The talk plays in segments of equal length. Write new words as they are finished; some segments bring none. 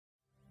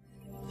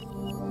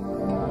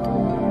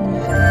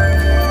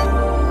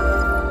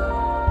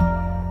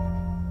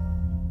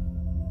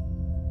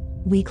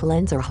We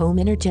cleanse our home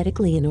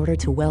energetically in order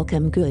to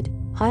welcome good,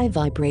 high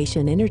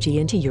vibration energy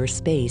into your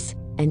space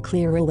and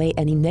clear away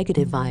any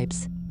negative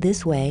vibes.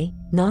 This way,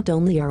 not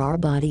only are our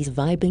bodies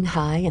vibing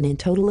high and in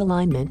total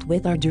alignment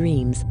with our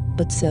dreams,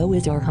 but so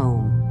is our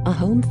home. A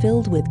home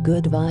filled with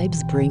good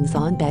vibes brings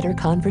on better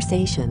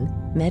conversation,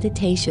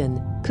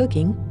 meditation,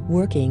 cooking,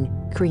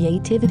 working,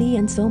 creativity,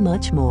 and so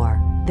much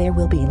more. There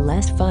will be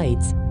less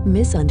fights,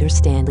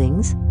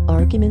 misunderstandings,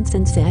 arguments,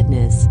 and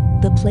sadness.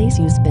 The place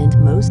you spend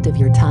most of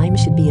your time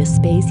should be a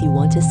space you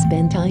want to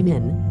spend time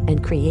in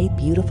and create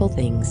beautiful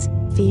things.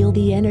 Feel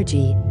the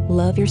energy,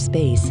 love your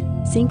space,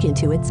 sink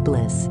into its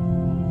bliss.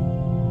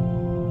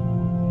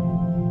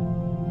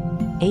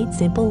 8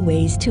 simple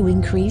ways to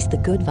increase the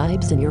good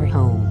vibes in your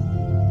home.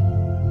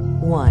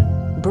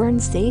 1. Burn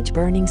sage.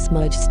 Burning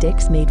smudge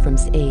sticks made from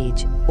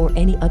sage or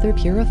any other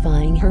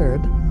purifying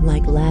herb,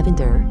 like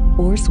lavender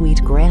or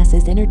sweet grass,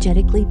 is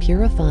energetically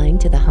purifying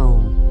to the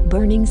home.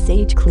 Burning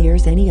sage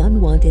clears any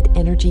unwanted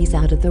energies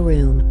out of the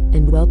room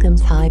and welcomes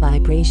high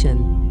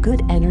vibration,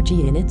 good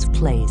energy in its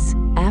place.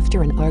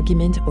 After an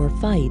argument or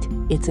fight,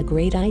 it's a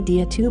great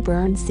idea to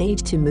burn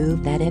sage to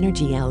move that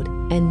energy out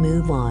and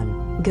move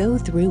on. Go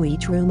through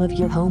each room of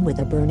your home with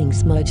a burning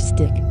smudge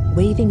stick,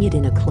 waving it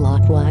in a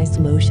clockwise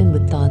motion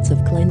with thoughts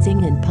of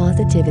cleansing and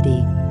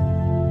positivity.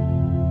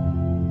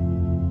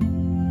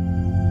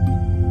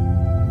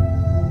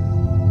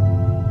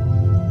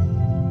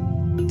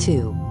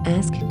 2.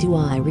 Ask, do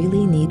I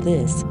really need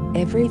this?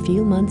 Every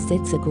few months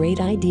it's a great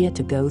idea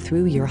to go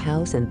through your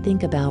house and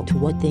think about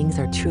what things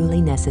are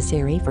truly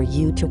necessary for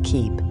you to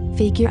keep.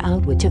 Figure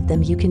out which of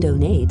them you can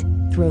donate,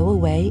 throw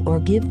away, or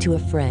give to a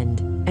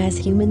friend. As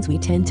humans, we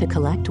tend to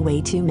collect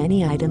way too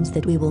many items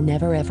that we will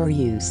never ever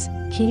use.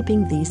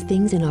 Keeping these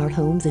things in our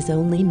homes is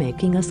only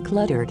making us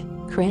cluttered,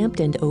 cramped,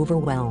 and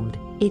overwhelmed.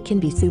 It can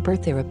be super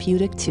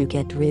therapeutic to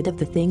get rid of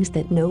the things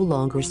that no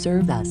longer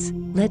serve us.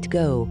 Let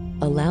go,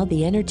 allow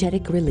the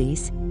energetic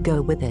release,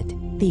 go with it.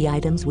 The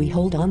items we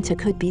hold on to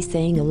could be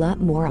saying a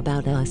lot more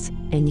about us,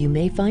 and you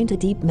may find a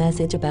deep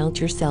message about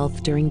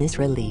yourself during this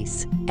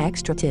release.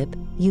 Extra tip,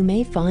 you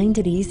may find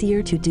it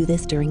easier to do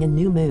this during a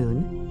new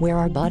moon, where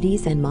our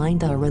bodies and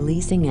mind are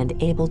releasing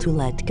and able to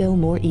let go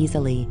more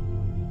easily.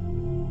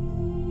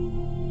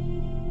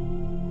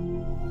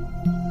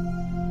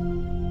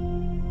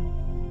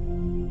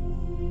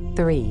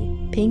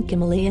 3. Pink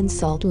Himalayan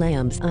salt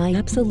lamps. I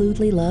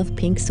absolutely love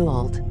pink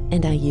salt,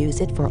 and I use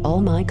it for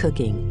all my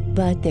cooking,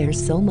 but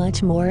there's so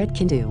much more it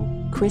can do.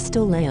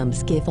 Crystal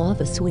lamps give off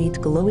a sweet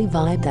glowy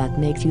vibe that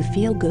makes you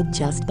feel good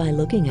just by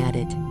looking at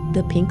it.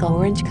 The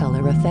pink-orange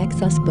color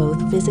affects us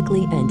both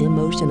physically and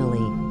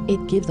emotionally.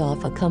 It gives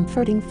off a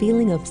comforting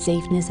feeling of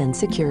safeness and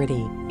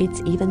security.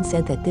 It's even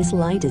said that this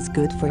light is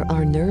good for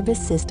our nervous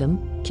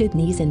system,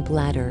 kidneys, and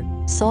bladder.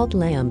 Salt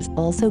lamps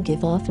also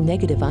give off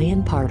negative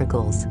ion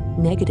particles.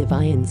 Negative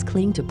ions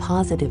cling to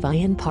positive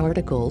ion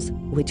particles,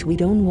 which we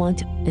don't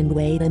want, and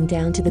weigh them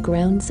down to the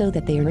ground so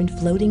that they aren't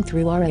floating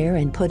through our air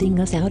and putting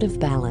us out of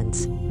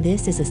balance.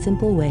 This is a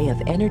simple way of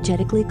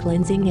energetically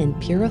cleansing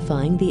and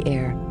purifying the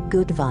air.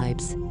 Good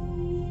vibes.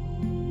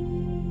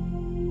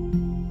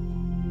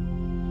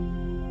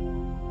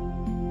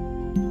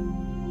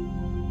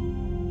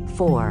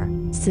 4.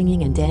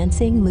 Singing and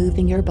dancing.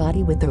 Moving your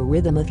body with the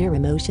rhythm of your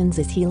emotions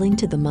is healing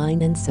to the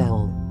mind and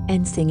soul.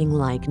 And singing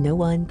like no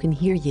one can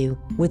hear you,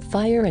 with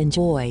fire and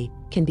joy,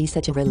 can be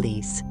such a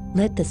release.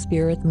 Let the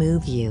spirit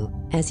move you.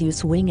 As you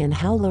swing and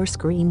howl or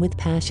scream with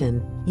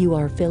passion, you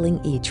are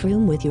filling each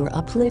room with your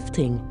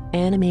uplifting,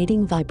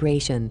 animating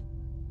vibration.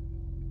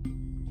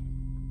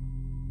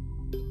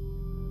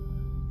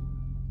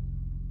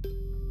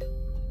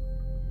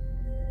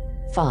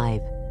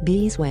 5.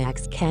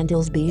 Beeswax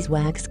candles.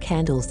 Beeswax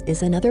candles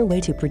is another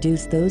way to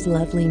produce those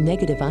lovely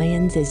negative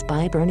ions is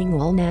by burning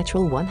all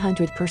natural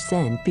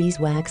 100%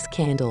 beeswax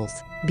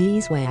candles.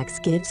 Beeswax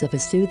gives off a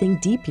soothing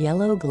deep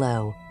yellow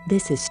glow.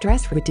 This is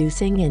stress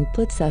reducing and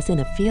puts us in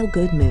a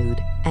feel-good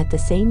mood. At the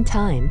same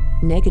time,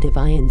 negative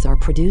ions are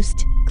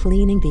produced,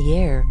 cleaning the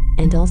air,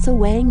 and also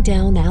weighing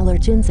down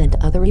allergens and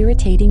other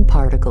irritating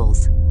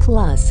particles.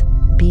 Plus,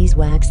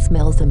 beeswax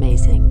smells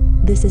amazing.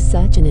 This is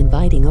such an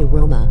inviting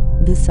aroma.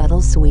 The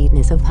subtle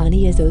sweetness of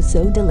honey is oh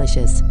so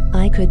delicious.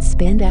 I could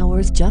spend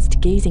hours just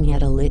gazing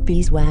at a lit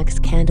beeswax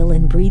candle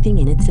and breathing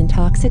in its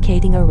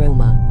intoxicating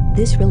aroma.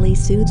 This really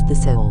soothes the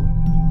soul.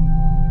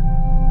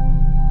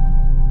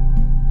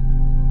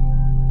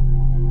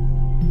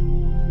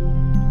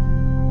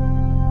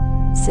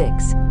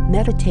 6.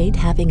 Meditate.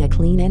 Having a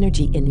clean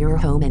energy in your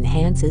home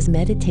enhances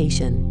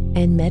meditation,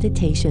 and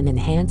meditation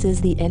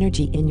enhances the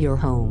energy in your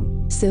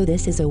home. So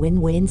this is a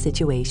win-win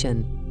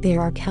situation.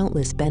 There are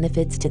countless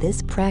benefits to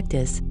this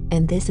practice,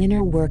 and this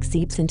inner work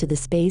seeps into the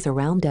space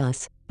around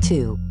us.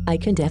 2. I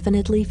can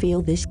definitely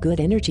feel this good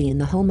energy in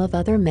the home of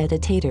other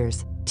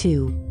meditators.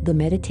 2. The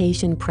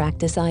meditation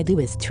practice I do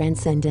is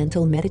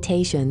transcendental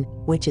meditation,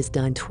 which is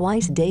done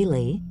twice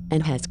daily,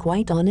 and has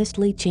quite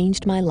honestly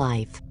changed my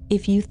life.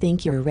 If you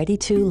think you're ready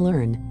to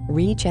learn,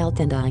 reach out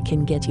and I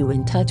can get you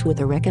in touch with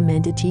a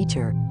recommended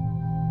teacher.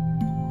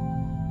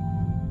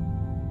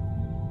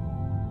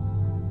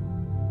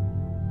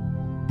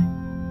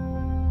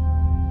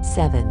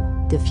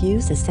 7.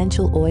 Diffuse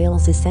essential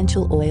oils.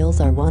 Essential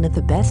oils are one of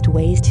the best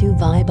ways to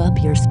vibe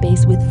up your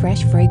space with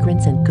fresh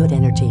fragrance and good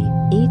energy.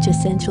 Each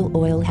essential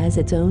oil has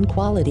its own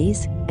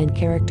qualities and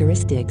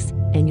characteristics,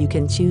 and you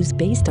can choose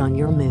based on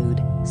your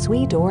mood.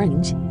 Sweet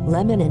orange,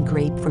 lemon and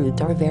grapefruit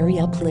are very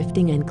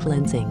uplifting and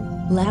cleansing.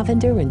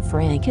 Lavender and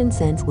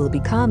frankincense will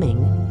be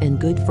calming and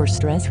good for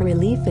stress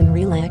relief and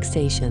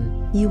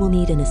relaxation. You will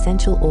need an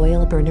essential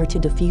oil burner to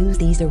diffuse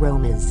these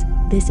aromas.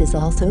 This is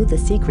also the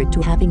secret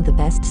to having the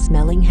best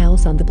smelling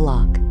house on the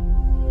block.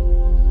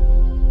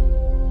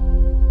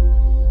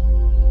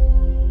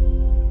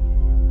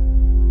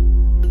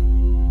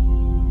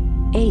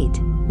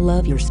 8.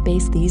 Love your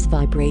space. These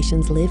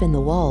vibrations live in the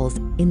walls,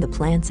 in the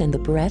plants and the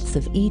breaths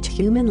of each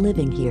human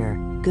living here.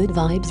 Good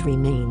vibes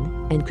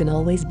remain, and can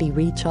always be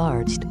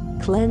recharged,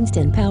 cleansed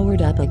and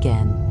powered up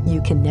again.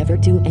 You can never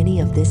do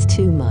any of this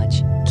too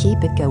much.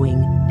 Keep it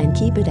going, and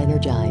keep it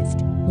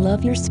energized.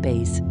 Love your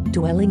space.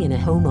 Dwelling in a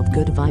home of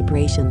good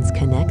vibrations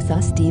connects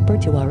us deeper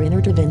to our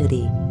inner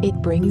divinity. It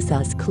brings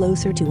us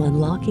closer to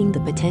unlocking the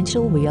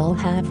potential we all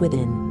have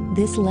within.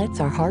 This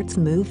lets our hearts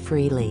move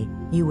freely.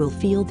 You will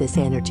feel this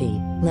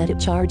energy. Let it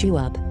charge you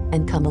up,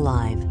 and come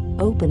alive.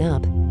 Open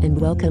up,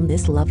 and welcome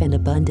this love and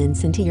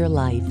abundance into your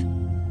life.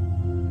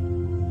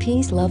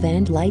 Peace, love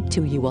and light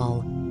to you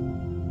all.